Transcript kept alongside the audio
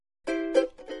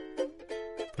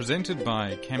Presented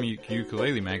by Kamuk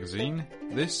Ukulele Magazine,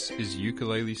 this is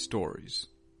Ukulele Stories.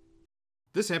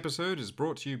 This episode is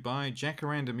brought to you by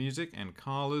Jacaranda Music and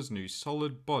Carla's new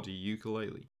solid body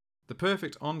ukulele. The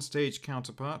perfect on-stage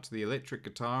counterpart to the electric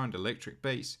guitar and electric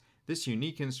bass, this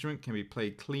unique instrument can be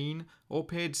played clean or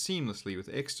paired seamlessly with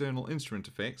external instrument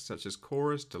effects such as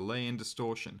chorus, delay and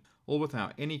distortion, all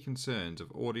without any concerns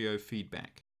of audio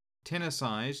feedback.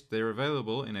 Tenor-sized, they're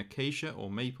available in acacia or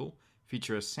maple,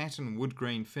 feature a satin wood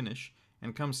grain finish,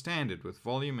 and come standard with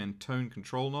volume and tone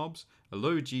control knobs, a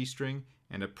low G string,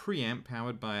 and a preamp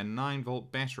powered by a 9-volt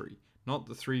battery, not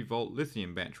the 3-volt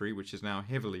lithium battery which is now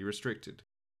heavily restricted.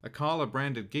 A Carla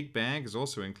branded gig bag is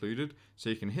also included, so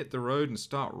you can hit the road and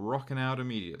start rocking out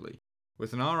immediately.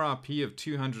 With an RRP of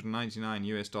 $299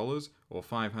 US or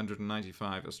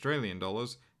 595 Australian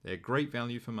dollars, they're great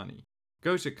value for money.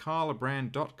 Go to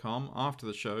carlabrand.com after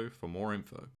the show for more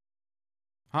info.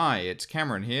 Hi, it's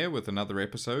Cameron here with another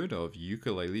episode of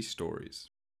Ukulele Stories.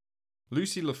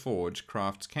 Lucy LaForge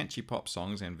crafts catchy pop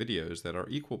songs and videos that are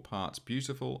equal parts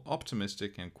beautiful,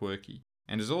 optimistic and quirky,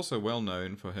 and is also well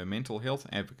known for her mental health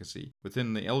advocacy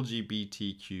within the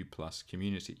LGBTQ+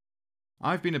 community.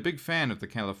 I've been a big fan of the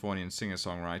Californian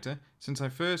singer-songwriter since I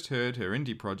first heard her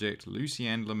indie project Lucy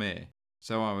and Lemaire,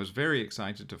 so I was very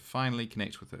excited to finally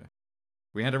connect with her.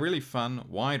 We had a really fun,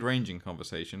 wide-ranging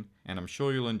conversation, and I'm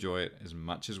sure you'll enjoy it as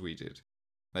much as we did.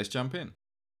 Let's jump in.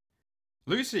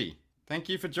 Lucy, thank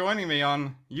you for joining me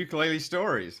on Ukulele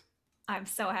Stories. I'm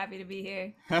so happy to be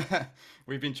here.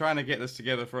 We've been trying to get this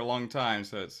together for a long time,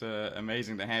 so it's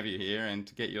amazing to have you here and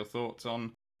to get your thoughts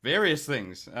on various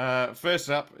things. First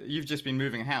up, you've just been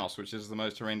moving house, which is the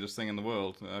most horrendous thing in the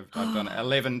world. I've done it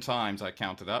 11 times, I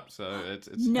counted up, so it's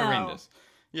horrendous.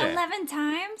 Yeah. 11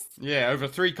 times? Yeah, over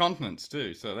 3 continents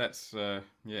too. So that's great.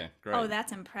 Oh,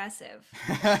 that's impressive.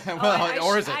 Well,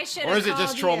 or is it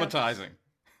just traumatizing?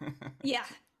 Yeah.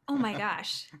 Oh my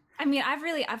gosh. I mean,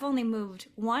 I've only moved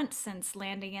once since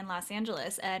landing in Los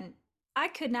Angeles, and I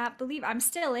could not believe I'm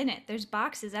still in it. There's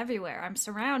boxes everywhere. I'm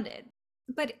surrounded.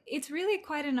 But it's really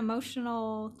quite an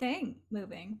emotional thing,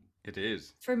 moving. It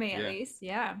is. For me, at least.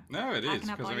 Yeah. No, it is.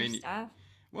 Because I mean, stuff.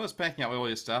 Well, it's packing up all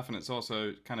your stuff, and it's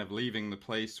also kind of leaving the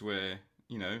place where,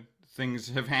 things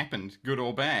have happened, good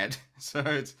or bad. So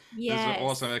there's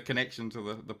also a connection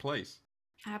to the place.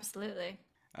 Absolutely.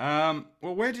 Well,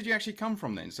 where did you actually come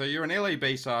from then? So you're an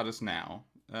LA-based artist now.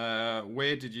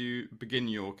 Where did you begin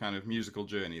your kind of musical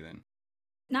journey then?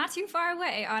 Not too far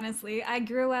away, honestly. I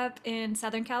grew up in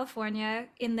Southern California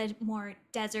in the more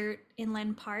desert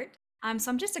inland part. So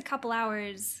I'm just a couple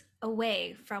hours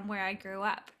away from where I grew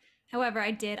up. However,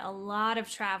 I did a lot of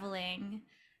traveling,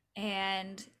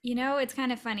 and it's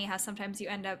kind of funny how sometimes you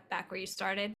end up back where you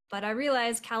started. But I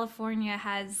realized California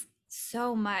has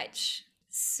so much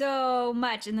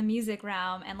in the music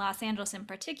realm, and Los Angeles in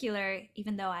particular,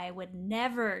 even though I would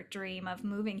never dream of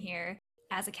moving here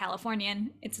as a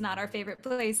Californian. It's not our favorite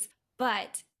place,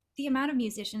 but the amount of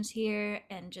musicians here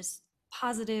and just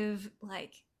positive,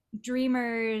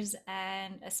 dreamers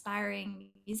and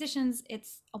aspiring musicians,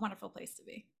 it's a wonderful place to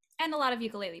be. And a lot of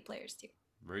ukulele players too.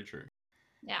 Very true.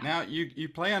 Yeah. Now, you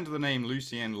play under the name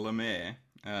Lucy and Lemaire,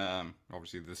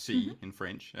 obviously the C in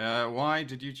French. Why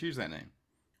did you choose that name?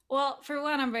 Well, for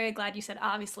one, I'm very glad you said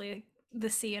obviously the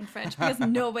C in French, because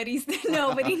nobody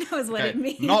knows what it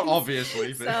means. Not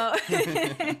obviously, but...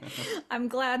 So I'm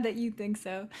glad that you think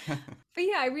so. But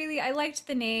yeah, I liked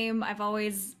the name. I've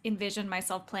always envisioned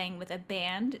myself playing with a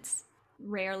band. It's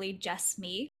rarely just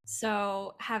me.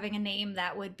 So having a name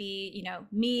that would be,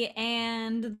 me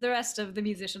and the rest of the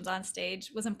musicians on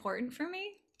stage was important for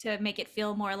me to make it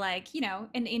feel more like,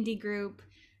 an indie group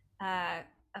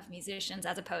of musicians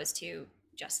as opposed to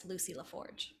just Lucy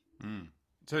LaForge. Mm.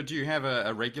 So do you have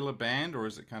a regular band, or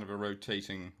is it kind of a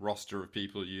rotating roster of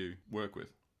people you work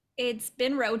with? It's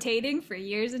been rotating for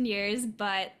years and years,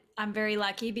 but I'm very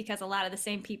lucky because a lot of the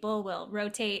same people will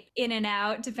rotate in and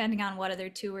out depending on what other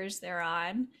tours they're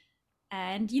on.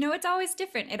 And, it's always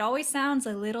different. It always sounds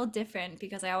a little different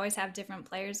because I always have different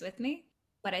players with me.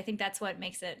 But I think that's what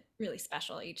makes it really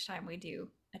special each time we do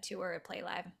a tour or play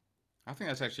live. I think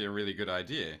that's actually a really good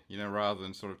idea, rather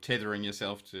than sort of tethering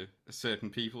yourself to certain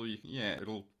people.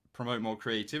 It'll promote more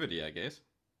creativity, I guess.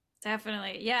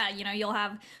 Definitely. Yeah, you'll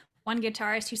have one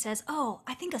guitarist who says, oh,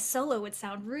 I think a solo would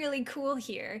sound really cool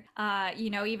here.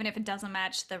 Even if it doesn't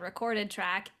match the recorded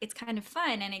track, it's kind of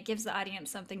fun and it gives the audience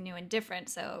something new and different.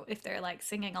 So if they're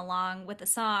singing along with the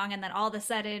song and then all of a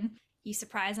sudden you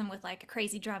surprise them with a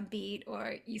crazy drum beat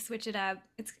or you switch it up,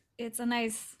 it's a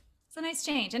nice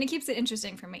change, and it keeps it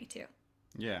interesting for me too.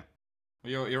 Yeah.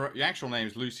 Well, your actual name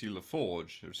is Lucy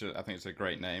LaForge, which I think is a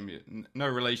great name. No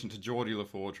relation to Geordie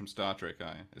LaForge from Star Trek,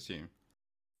 I assume.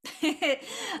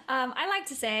 I like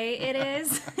to say it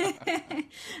is. I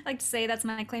like to say that's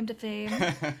my claim to fame.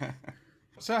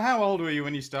 So, how old were you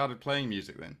when you started playing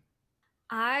music then?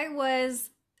 I was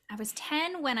I was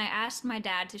 10 when I asked my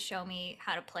dad to show me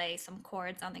how to play some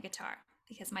chords on the guitar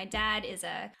because my dad is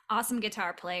a awesome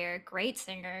guitar player, great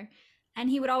singer, and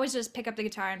he would always just pick up the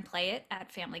guitar and play it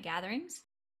at family gatherings.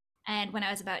 And when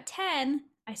I was about 10,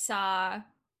 I saw,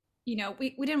 we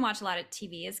didn't watch a lot of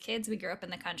TV as kids. We grew up in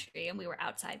the country and we were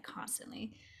outside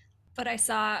constantly. But I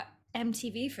saw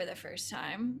MTV for the first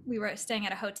time. We were staying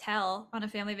at a hotel on a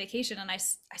family vacation, and I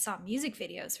saw music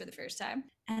videos for the first time.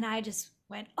 And I just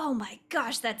went, oh my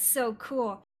gosh, that's so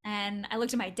cool. And I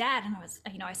looked at my dad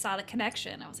and I saw the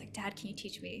connection. I was like, Dad, can you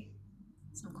teach me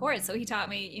some chords? So he taught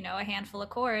me, a handful of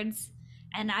chords.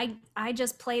 And I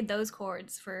just played those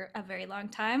chords for a very long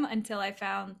time until I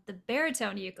found the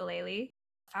baritone ukulele,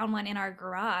 found one in our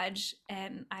garage,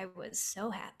 and I was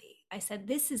so happy. I said,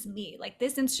 this is me. Like,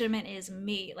 this instrument is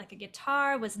me. Like, a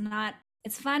guitar was not,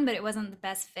 it's fun, but it wasn't the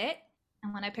best fit.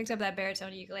 And when I picked up that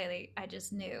baritone ukulele, I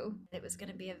just knew it was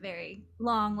going to be a very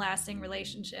long lasting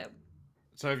relationship.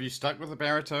 So, have you stuck with the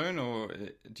baritone, or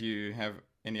do you have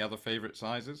any other favorite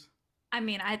sizes? I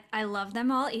mean, I love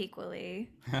them all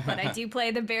equally, but I do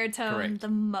play the baritone Correct. the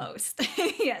most.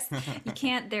 Yes, you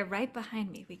can't, they're right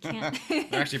behind me. We can't.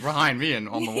 They're actually behind me and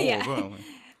on the wall Yeah. as well.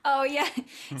 Oh, yeah.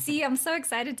 See, I'm so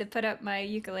excited to put up my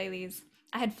ukuleles.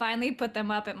 I had finally put them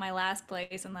up at my last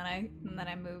place and then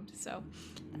I moved. So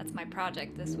that's my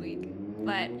project this week.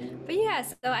 But yeah,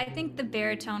 so I think the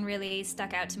baritone really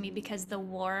stuck out to me because the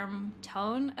warm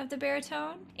tone of the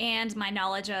baritone and my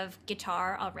knowledge of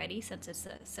guitar already, since it's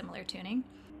a similar tuning,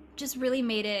 just really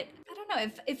made it, I don't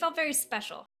know, it felt very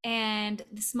special. And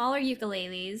the smaller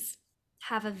ukuleles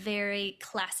have a very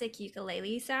classic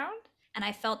ukulele sound. And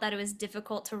I felt that it was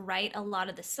difficult to write a lot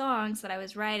of the songs that I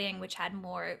was writing, which had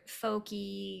more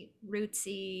folky,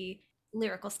 rootsy,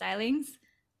 lyrical stylings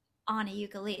on a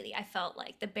ukulele. I felt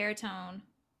like the baritone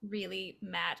really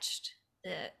matched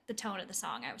the tone of the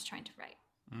song I was trying to write.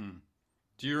 Mm.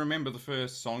 Do you remember the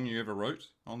first song you ever wrote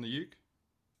on the uke?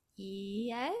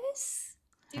 Yes.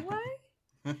 Do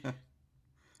I?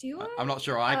 Do I'm I? not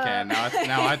sure I can now.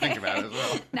 Now I think about it as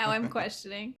well. Now I'm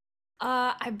questioning.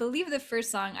 I believe the first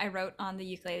song I wrote on the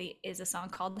ukulele is a song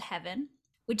called Heaven,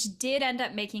 which did end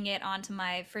up making it onto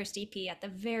my first EP at the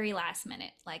very last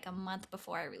minute, like a month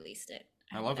before I released it.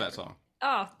 I And love that whatever. song.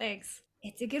 Oh, thanks.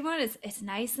 It's a good one. It's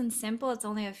nice and simple. It's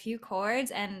only a few chords,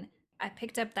 and I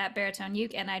picked up that baritone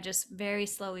uke and I just very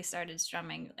slowly started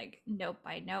strumming like note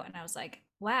by note, and I was like,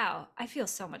 wow, I feel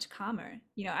so much calmer.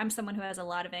 I'm someone who has a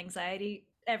lot of anxiety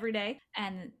every day,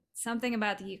 and something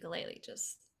about the ukulele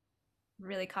just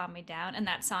really calmed me down. And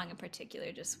that song in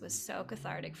particular just was so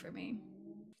cathartic for me.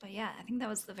 But yeah, I think that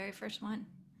was the very first one.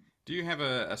 Do you have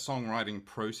a songwriting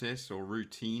process or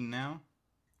routine now?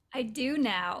 I do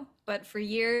now, but for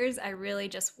years I really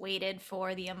just waited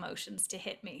for the emotions to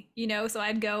hit me. So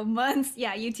I'd go months,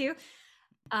 yeah, you too.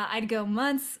 I'd go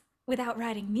months without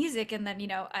writing music, and then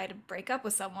I'd break up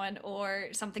with someone or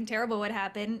something terrible would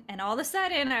happen, and all of a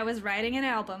sudden I was writing an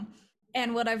album.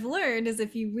 And what I've learned is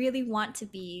if you really want to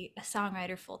be a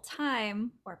songwriter full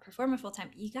time or a performer full time,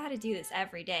 you got to do this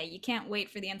every day. You can't wait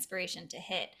for the inspiration to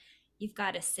hit. You've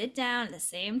got to sit down at the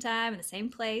same time in the same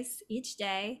place each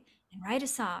day and write a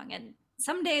song. And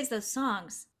some days those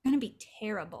songs are going to be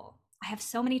terrible. I have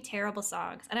so many terrible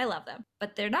songs and I love them,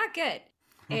 but they're not good.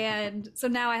 And so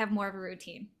now I have more of a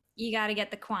routine. You got to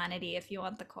get the quantity if you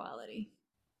want the quality.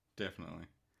 Definitely.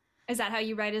 Is that how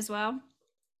you write as well?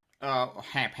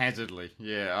 Haphazardly,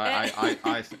 yeah.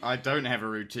 I don't have a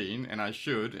routine, and I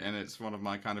should, and it's one of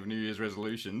my kind of New Year's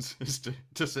resolutions is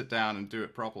to sit down and do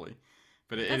it properly.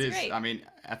 But it That's is, great. I mean,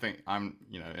 I think I'm,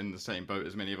 in the same boat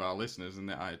as many of our listeners, and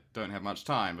that I don't have much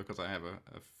time because I have a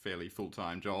fairly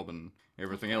full-time job and Of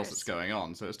everything else that's course. going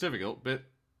on. So it's difficult, but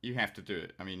you have to do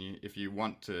it. I mean, if you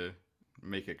want to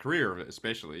make a career of it,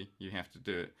 especially, you have to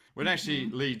do it. Which actually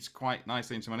Hmm. leads quite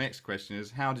nicely into my next question: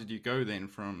 is how did you go then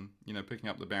from picking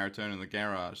up the baritone in the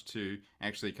garage to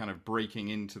actually kind of breaking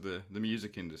into the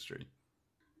music industry?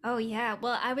 Oh, yeah.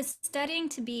 Well, I was studying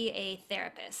to be a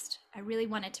therapist. I really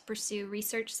wanted to pursue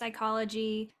research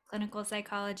psychology, clinical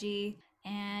psychology,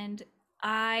 and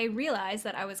I realized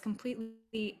that I was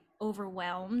completely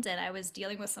overwhelmed and I was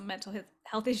dealing with some mental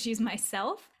health issues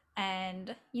myself.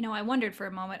 And, I wondered for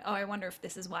a moment, oh, I wonder if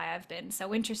this is why I've been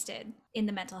so interested in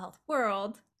the mental health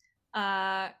world.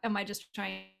 Am I just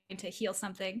trying to heal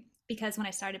something? Because when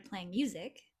I started playing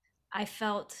music, I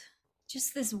felt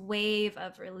just this wave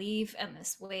of relief and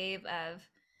this wave of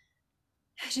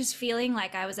just feeling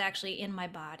like I was actually in my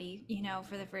body,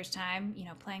 for the first time,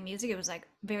 playing music. It was like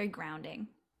very grounding.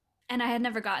 And I had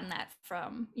never gotten that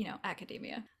from,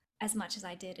 academia as much as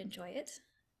I did enjoy it.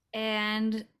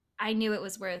 And I knew it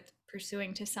was worth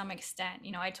pursuing to some extent.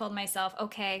 I told myself,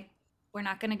 okay, we're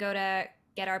not going to go to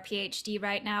get our PhD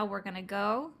right now. We're going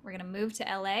to move to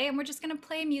LA, and we're just going to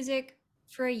play music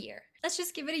for a year. Let's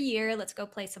just give it a year. Let's go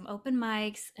play some open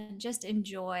mics and just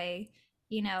enjoy,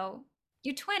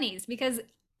 your 20s, because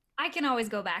I can always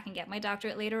go back and get my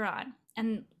doctorate later on.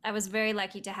 And I was very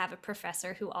lucky to have a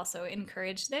professor who also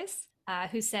encouraged this,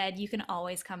 who said, you can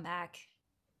always come back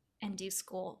and do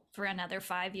school for another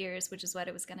 5 years, which is what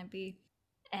it was going to be.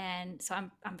 And so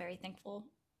I'm very thankful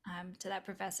to that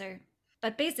professor.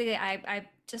 But basically, I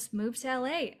just moved to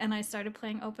LA and I started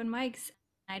playing open mics.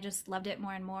 I just loved it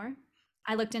more and more.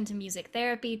 I looked into music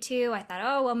therapy too. I thought,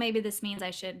 oh, well, maybe this means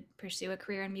I should pursue a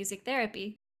career in music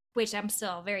therapy, which I'm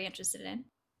still very interested in.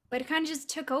 But it kind of just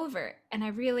took over, and I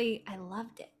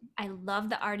loved it. I love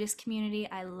the artist community.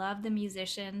 I love the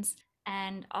musicians,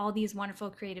 and all these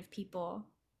wonderful creative people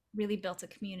really built a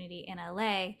community in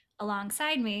LA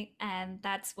alongside me. And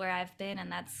that's where I've been,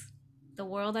 and that's the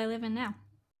world I live in now.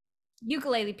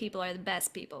 Ukulele people are the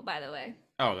best people, by the way.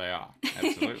 Oh, they are.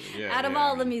 Absolutely. Yeah. Out of yeah.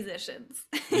 all the musicians.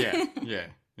 Yeah. Yeah.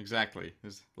 Exactly.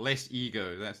 There's less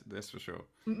ego. That's for sure.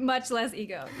 Much less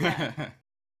ego. Yeah.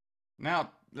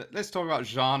 Now, let's talk about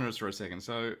genres for a second.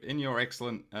 So, in your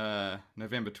excellent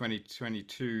November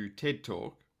 2022 TED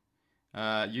Talk,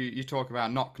 you talk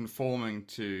about not conforming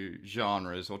to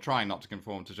genres, or trying not to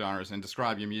conform to genres, and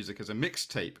describe your music as a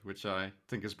mixtape, which I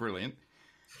think is brilliant.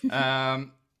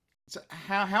 So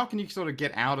how can you sort of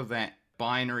get out of that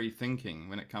binary thinking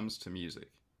when it comes to music?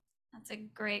 That's a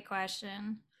great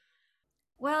question.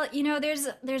 Well,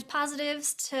 there's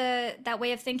positives to that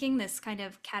way of thinking, this kind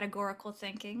of categorical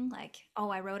thinking, like,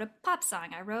 oh, I wrote a pop song,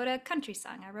 I wrote a country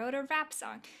song, I wrote a rap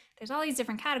song. There's all these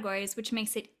different categories, which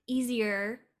makes it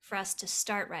easier for us to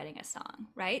start writing a song,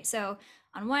 right? So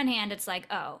on one hand, it's like,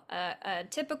 oh, a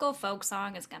typical folk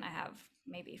song is going to have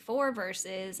maybe 4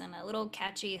 verses and a little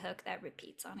catchy hook that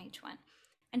repeats on each one.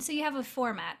 And so you have a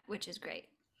format, which is great.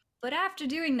 But after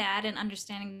doing that and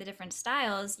understanding the different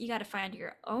styles, you got to find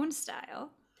your own style.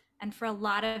 And for a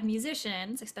lot of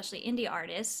musicians, especially indie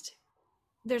artists,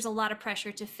 there's a lot of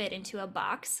pressure to fit into a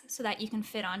box so that you can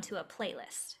fit onto a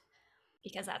playlist,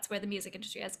 because that's where the music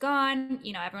industry has gone.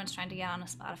 Everyone's trying to get on a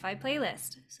Spotify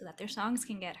playlist so that their songs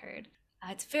can get heard.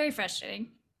 It's very frustrating.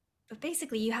 But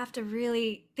basically, you have to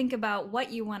really think about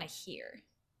what you want to hear.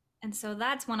 And so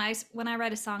that's when I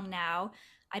write a song now,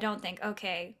 I don't think,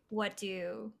 okay, what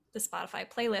do the Spotify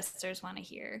playlisters want to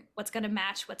hear? What's going to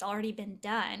match what's already been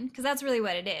done? Because that's really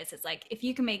what it is. It's like, if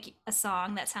you can make a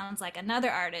song that sounds like another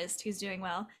artist who's doing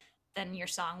well, then your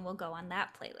song will go on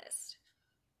that playlist.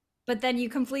 But then you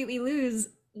completely lose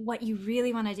what you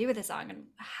really want to do with the song and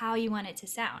how you want it to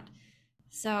sound.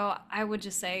 So I would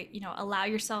just say, allow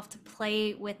yourself to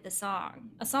play with the song.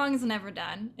 A song is never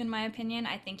done, in my opinion.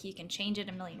 I think you can change it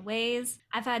a million ways.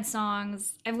 I've had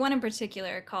songs, I have one in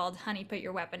particular called Honey, Put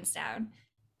Your Weapons Down,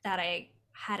 that I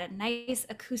had a nice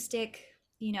acoustic,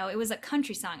 it was a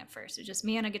country song at first. It was just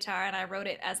me on a guitar, and I wrote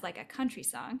it as like a country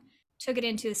song. Took it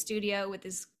into the studio with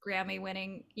this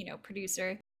Grammy-winning,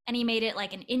 producer, and he made it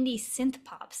like an indie synth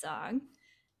pop song.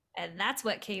 And that's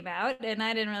what came out, and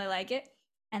I didn't really like it.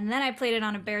 And then I played it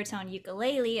on a baritone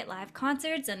ukulele at live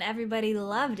concerts, and everybody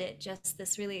loved it. Just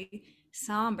this really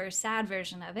somber, sad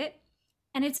version of it.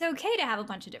 And it's okay to have a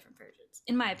bunch of different versions,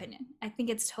 in my opinion. I think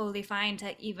it's totally fine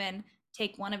to even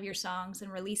take one of your songs and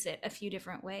release it a few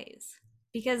different ways,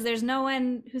 because there's no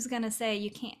one who's going to say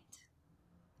you can't.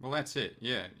 Well, that's it.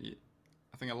 Yeah.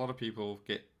 I think a lot of people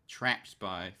get trapped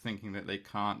by thinking that they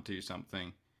can't do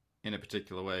something in a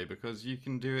particular way, because you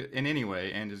can do it in any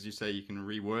way, and as you say, you can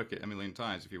rework it a million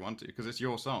times if you want to, because it's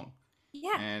your song.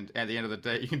 Yeah. And at the end of the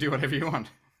day, you can do whatever you want.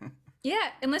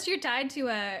 Yeah, unless you're tied to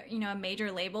a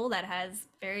major label that has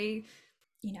very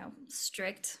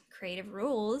strict creative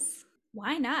rules.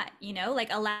 Why not?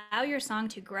 Like, allow your song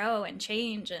to grow and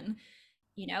change, and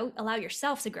allow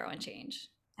yourself to grow and change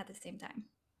at the same time.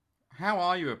 How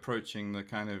are you approaching the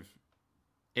kind of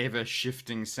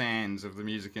ever-shifting sands of the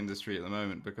music industry at the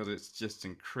moment? Because it's just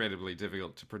incredibly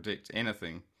difficult to predict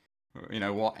anything.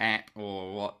 What app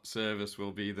or what service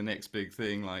will be the next big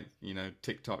thing, like,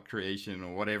 TikTok creation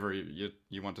or whatever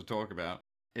you want to talk about.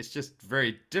 It's just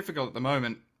very difficult at the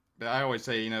moment. But I always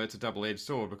say, it's a double-edged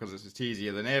sword, because it's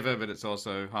easier than ever, but it's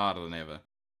also harder than ever.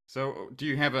 So do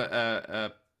you have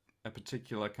a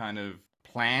particular kind of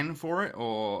plan for it,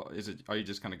 or are you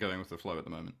just kind of going with the flow at the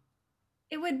moment?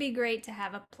 It would be great to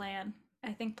have a plan.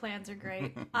 I think plans are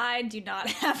great. I do not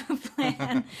have a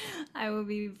plan. I will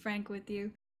be frank with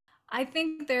you. I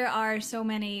think there are so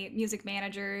many music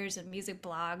managers and music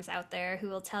blogs out there who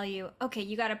will tell you, okay,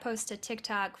 you got to post to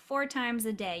TikTok 4 times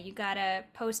a day. You got to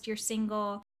post your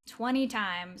single 20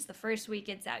 times the first week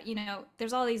it's out.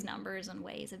 There's all these numbers and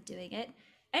ways of doing it.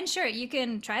 And sure, you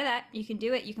can try that. You can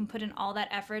do it. You can put in all that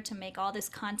effort to make all this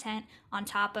content on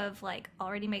top of like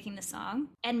already making the song,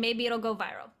 and maybe it'll go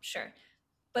viral. Sure.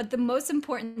 But the most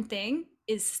important thing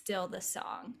is still the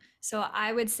song. So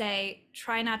I would say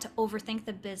try not to overthink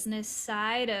the business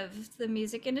side of the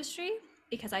music industry,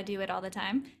 because I do it all the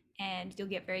time and you'll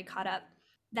get very caught up.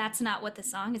 That's not what the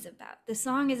song is about. The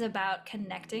song is about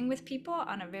connecting with people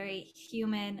on a very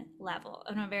human level,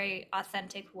 in a very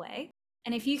authentic way.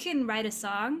 And if you can write a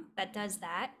song that does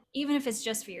that, even if it's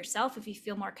just for yourself, if you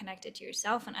feel more connected to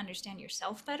yourself and understand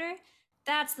yourself better,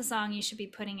 that's the song you should be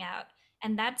putting out.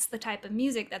 And that's the type of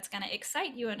music that's going to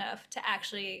excite you enough to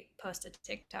actually post a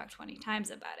TikTok 20 times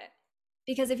about it.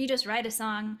 Because if you just write a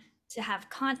song to have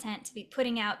content to be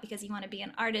putting out because you want to be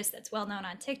an artist that's well known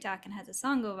on TikTok and has a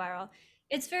song go viral,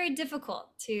 it's very difficult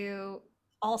to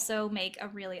also make a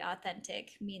really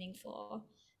authentic, meaningful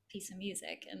piece of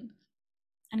music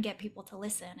and get people to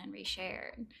listen and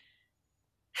reshare.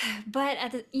 But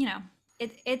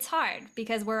it's hard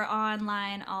because we're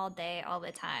online all day, all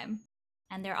the time.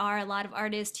 And there are a lot of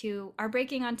artists who are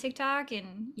breaking on TikTok.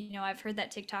 And, I've heard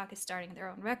that TikTok is starting their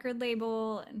own record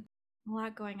label and a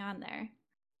lot going on there.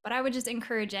 But I would just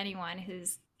encourage anyone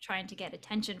who's trying to get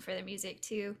attention for their music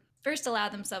to first allow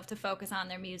themselves to focus on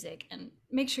their music and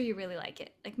make sure you really like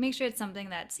it. Like, make sure it's something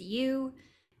that's you,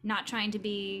 not trying to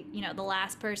be, the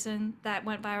last person that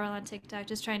went viral on TikTok,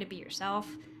 just trying to be yourself.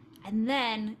 And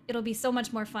then it'll be so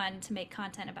much more fun to make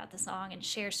content about the song and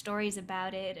share stories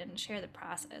about it and share the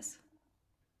process.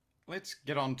 Let's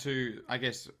get on to, I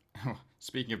guess,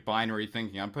 speaking of binary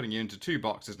thinking, I'm putting you into two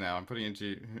boxes now. I'm putting you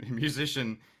into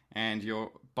musician and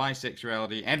your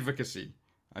bisexuality advocacy,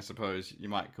 I suppose you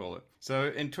might call it.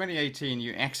 So in 2018,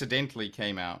 you accidentally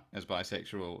came out as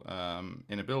bisexual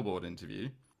in a Billboard interview.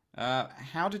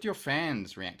 How did your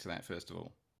fans react to that, first of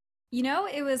all?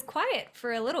 It was quiet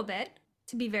for a little bit,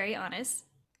 to be very honest.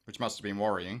 Which must have been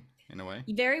worrying, in a way.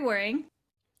 Very worrying.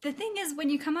 The thing is, when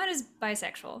you come out as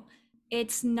bisexual,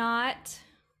 it's not,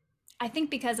 I think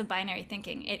because of binary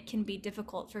thinking, it can be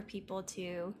difficult for people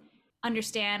to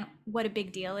understand what a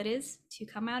big deal it is to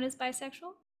come out as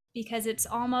bisexual, because it's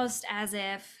almost as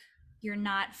if you're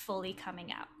not fully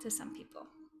coming out to some people.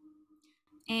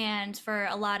 And for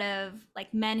a lot of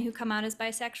like men who come out as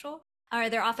bisexual,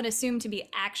 they're often assumed to be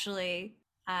actually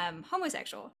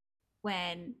homosexual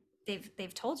when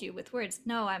they've told you with words,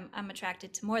 no, I'm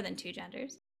attracted to more than two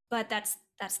genders. But that's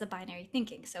the binary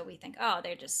thinking. So we think, oh,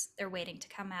 they're waiting to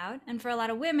come out. And for a lot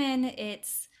of women,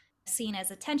 it's seen as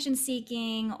attention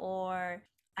seeking or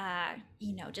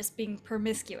just being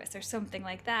promiscuous or something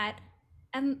like that.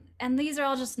 And these are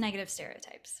all just negative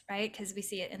stereotypes, right? Because we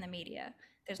see it in the media.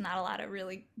 There's not a lot of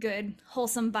really good,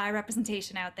 wholesome bi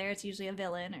representation out there. It's usually a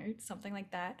villain or something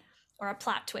like that, or a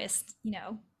plot twist.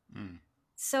 Mm.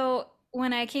 So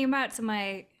when I came out to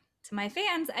my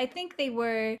fans, I think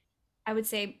I would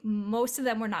say most of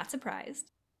them were not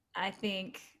surprised. I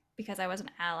think because I was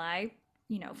an ally,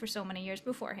 for so many years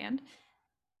beforehand.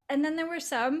 And then there were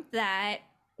some that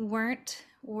weren't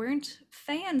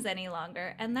fans any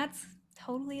longer, and that's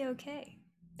totally okay.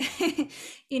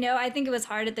 I think it was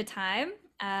hard at the time,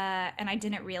 and I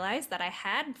didn't realize that I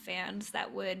had fans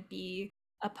that would be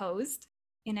opposed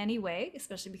in any way,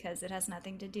 especially because it has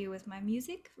nothing to do with my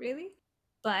music, really.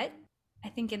 But I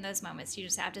think in those moments, you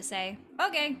just have to say,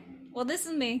 okay, well, this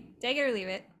is me. Take it or leave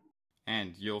it.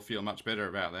 And you'll feel much better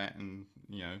about that. And,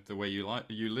 the way you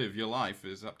live your life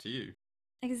is up to you.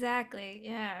 Exactly.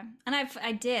 Yeah. And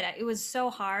I did. It was so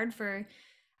hard for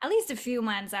at least a few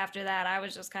months after that. I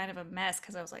was just kind of a mess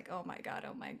because I was like, oh my God,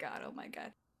 oh my God, oh my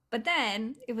God. But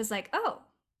then it was like, oh,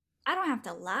 I don't have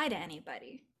to lie to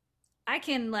anybody. I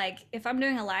can, like, if I'm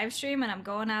doing a live stream and I'm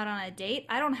going out on a date,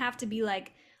 I don't have to be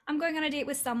like, I'm going on a date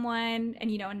with someone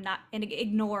and, and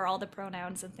ignore all the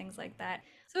pronouns and things like that.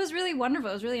 So it was really wonderful.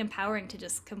 It was really empowering to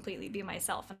just completely be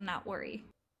myself and not worry.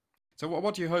 So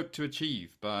what do you hope to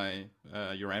achieve by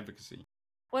your advocacy?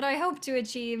 What I hope to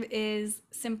achieve is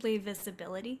simply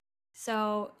visibility.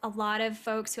 So a lot of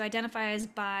folks who identify as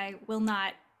bi will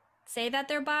not say that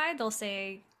they're bi. They'll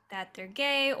say that they're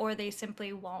gay, or they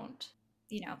simply won't,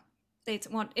 they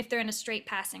won't, if they're in a straight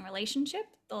passing relationship,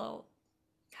 they'll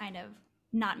kind of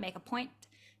not make a point,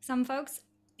 some folks,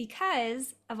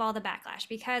 because of all the backlash,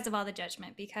 because of all the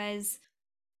judgment, because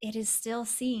it is still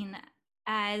seen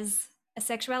as a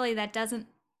sexuality that doesn't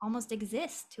almost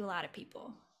exist to a lot of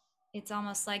people. It's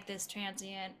almost like this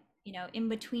transient, in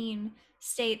between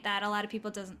state that a lot of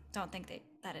people don't think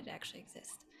that it actually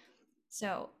exists.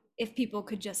 So if people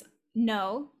could just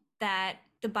know that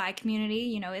the bi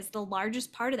community, is the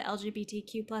largest part of the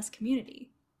LGBTQ plus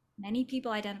community. Many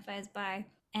people identify as bi,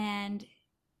 and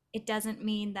it doesn't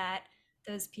mean that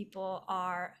those people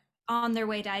are on their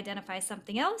way to identify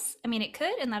something else. I mean, it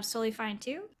could, and that's totally fine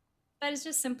too. But it's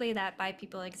just simply that bi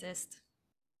people exist.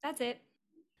 That's it.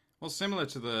 Well, similar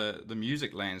to the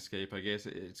music landscape, I guess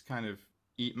it's kind of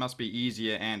it must be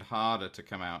easier and harder to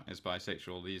come out as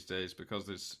bisexual these days because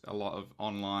there's a lot of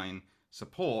online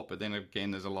support, but then again,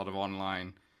 there's a lot of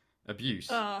online abuse.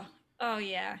 Oh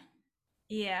yeah,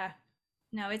 yeah.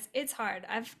 No, it's hard.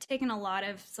 I've taken a lot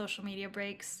of social media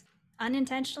breaks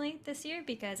unintentionally this year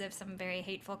because of some very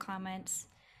hateful comments.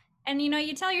 And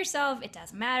you tell yourself it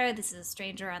doesn't matter. This is a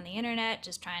stranger on the internet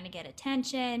just trying to get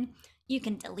attention. You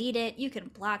can delete it, you can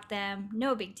block them,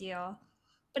 no big deal.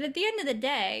 But at the end of the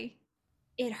day,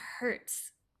 it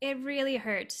hurts. It really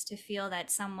hurts to feel that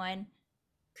someone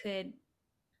could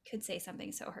say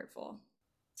something so hurtful.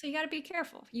 So you got to be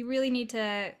careful. You really need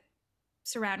to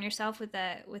surround yourself with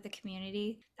a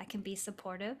community that can be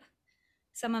supportive.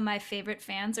 Some of my favorite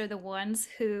fans are the ones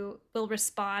who will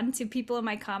respond to people in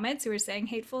my comments who are saying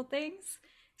hateful things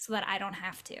so that I don't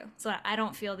have to, so that I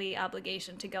don't feel the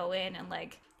obligation to go in and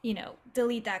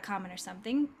delete that comment or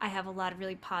something. I have a lot of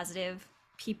really positive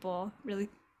people, really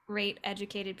great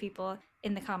educated people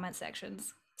in the comment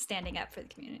sections standing up for the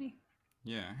community.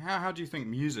 Yeah. How do you think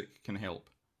music can help?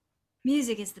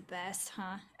 Music is the best,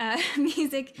 huh?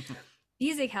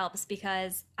 Music helps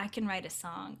because I can write a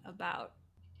song about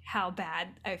how bad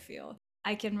I feel.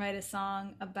 I can write a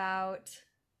song about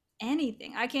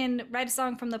anything. I can write a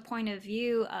song from the point of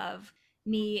view of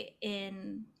me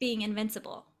in being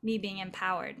invincible, me being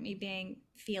empowered, me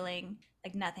feeling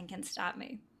like nothing can stop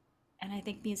me. And I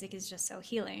think music is just so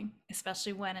healing,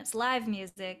 especially when it's live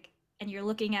music and you're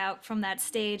looking out from that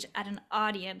stage at an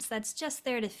audience that's just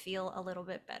there to feel a little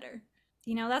bit better.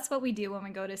 That's what we do when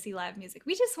we go to see live music.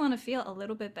 We just want to feel a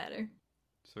little bit better.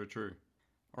 So true.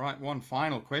 All right, one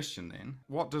final question then.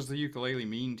 What does the ukulele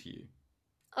mean to you?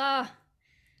 The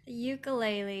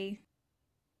ukulele.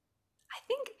 I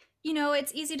think,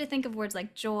 it's easy to think of words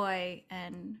like joy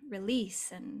and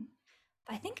release,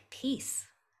 but I think peace.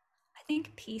 I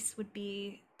think peace would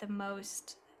be the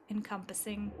most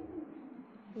encompassing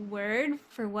word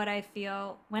for what I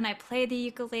feel when I play the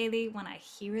ukulele, when I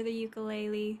hear the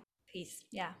ukulele. Peace,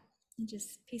 yeah.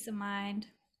 Just peace of mind.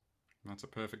 That's a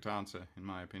perfect answer, in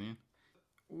my opinion.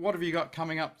 What have you got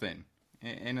coming up then?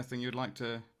 Anything you'd like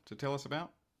to tell us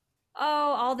about?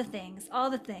 Oh, all the things.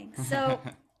 So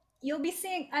you'll be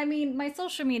seeing, my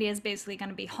social media is basically going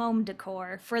to be home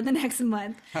decor for the next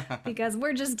month because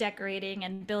we're just decorating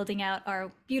and building out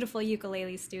our beautiful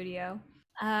ukulele studio.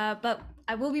 But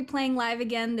I will be playing live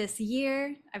again this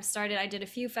year. I did a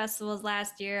few festivals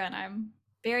last year and I'm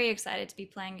very excited to be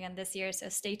playing again this year. So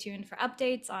stay tuned for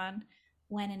updates on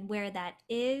when and where that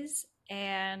is.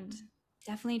 And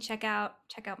definitely check out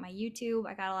my YouTube.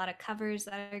 I got a lot of covers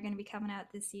that are going to be coming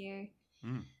out this year.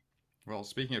 Well,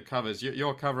 speaking of covers,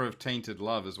 your cover of Tainted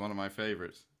Love is one of my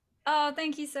favorites. Oh,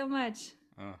 thank you so much.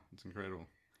 Oh, it's incredible.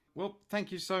 Well,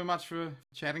 thank you so much for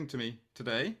chatting to me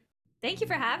today. Thank you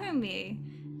for having me.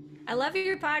 I love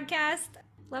your podcast.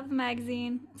 Love the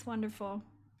magazine. It's wonderful.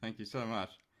 Thank you so much.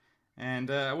 And,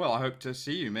 well, I hope to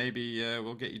see you. Maybe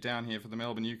we'll get you down here for the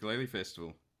Melbourne Ukulele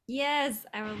Festival. Yes,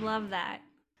 I would love that.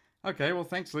 Okay, well,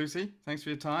 thanks, Lucy. Thanks for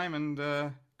your time, and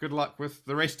good luck with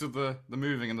the rest of the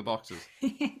moving and the boxes.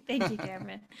 Thank you,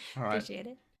 Cameron. All right. Appreciate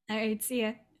it. All right, see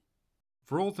ya.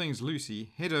 For all things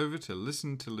Lucy, head over to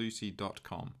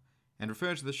listentolucy.com and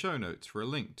refer to the show notes for a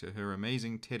link to her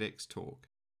amazing TEDx talk.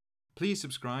 Please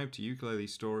subscribe to Ukulele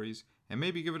Stories and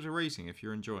maybe give it a rating if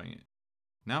you're enjoying it.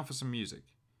 Now for some music.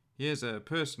 Here's a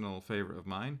personal favourite of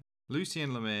mine, Lucy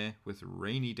and Lemaire with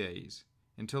Rainy Days.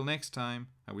 Until next time,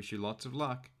 I wish you lots of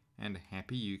luck and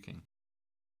happy uking.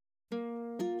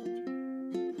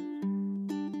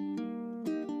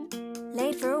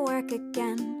 Late for work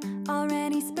again,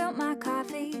 already spilt my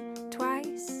coffee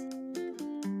twice.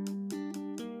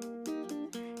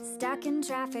 Stuck in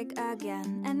traffic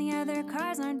again, and the other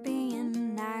cars aren't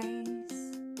being nice.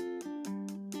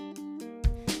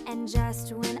 And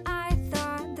just when I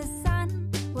thought the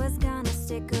sun was gonna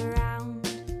stick around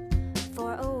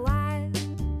for a while,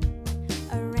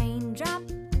 a raindrop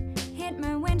hit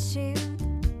my windshield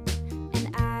and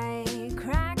I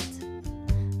cracked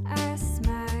a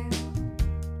smile.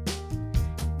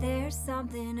 There's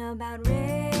something about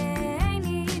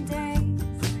rainy days.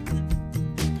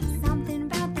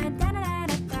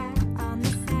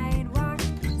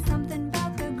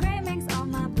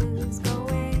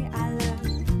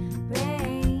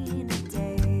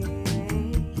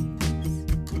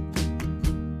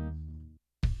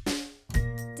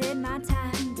 my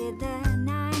time.